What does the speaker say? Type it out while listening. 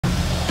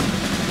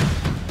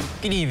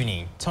Good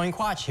evening, Tony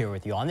Quach here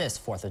with you on this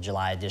 4th of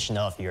July edition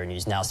of your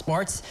News Now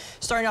Sports.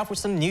 Starting off with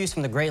some news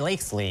from the Great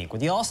Lakes League. With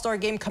the All-Star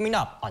Game coming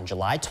up on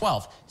July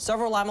 12th,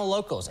 several Lima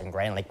Locos and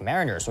Grand Lake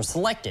Mariners were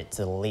selected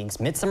to the league's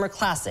Midsummer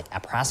Classic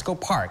at Prasco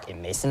Park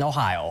in Mason,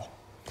 Ohio.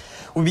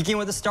 We begin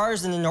with the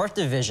Stars in the North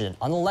Division.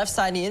 On the left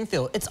side of the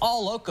infield, it's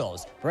all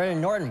Locos.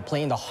 Brandon Norton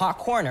playing the hot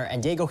corner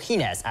and Diego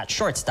Gines at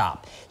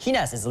shortstop.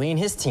 Gines is leading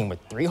his team with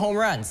 3 home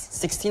runs,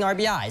 16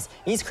 RBIs,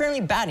 and he's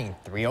currently batting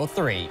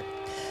 .303.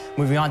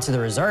 Moving on to the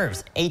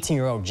reserves,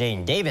 18-year-old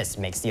Jaden Davis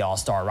makes the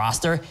All-Star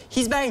roster.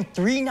 He's batting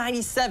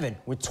 .397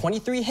 with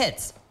 23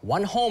 hits,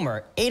 1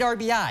 homer, 8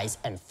 RBIs,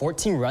 and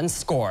 14 runs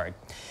scored.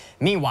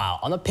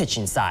 Meanwhile, on the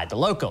pitching side, the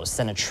Locos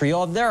sent a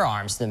trio of their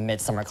arms to the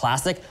Midsummer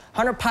Classic.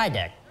 Hunter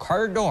Pydek,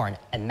 Carter Dorn,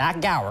 and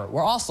Matt Gower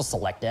were also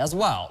selected as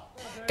well.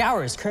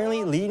 Gower is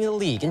currently leading the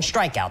league in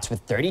strikeouts with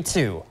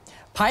 32.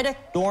 Pydek,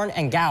 Dorn,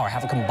 and Gower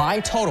have a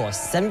combined total of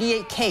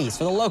 78 Ks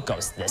for the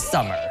Locos this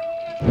summer.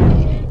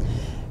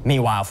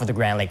 Meanwhile, for the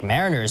Grand Lake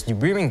Mariners, New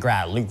Bremen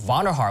grad Luke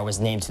Vonderhaar was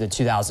named to the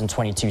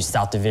 2022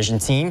 South Division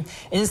team.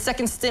 In his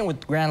second stint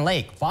with Grand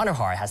Lake,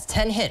 Vonderhaar has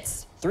 10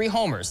 hits, 3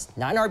 homers,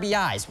 9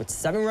 RBIs with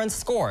 7 runs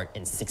scored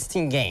in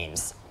 16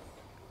 games.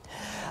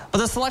 But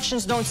the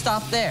selections don't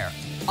stop there.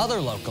 Other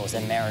Locos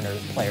and Mariner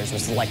players were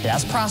selected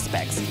as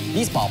prospects.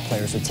 These ball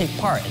players would take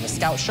part in the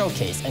Scout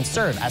Showcase and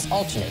serve as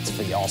alternates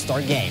for the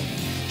All-Star Game.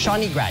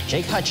 Shawnee grad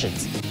Jake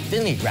Hutchins,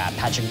 Finley grad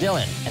Patrick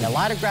Dillon, and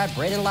Elida grad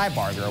Brandon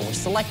Liebarger were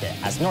selected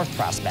as North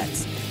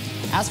prospects.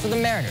 As for the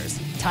Mariners,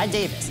 Ty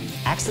Davis,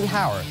 Axton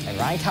Howard, and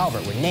Ryan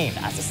Calvert were named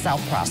as the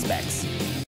South prospects.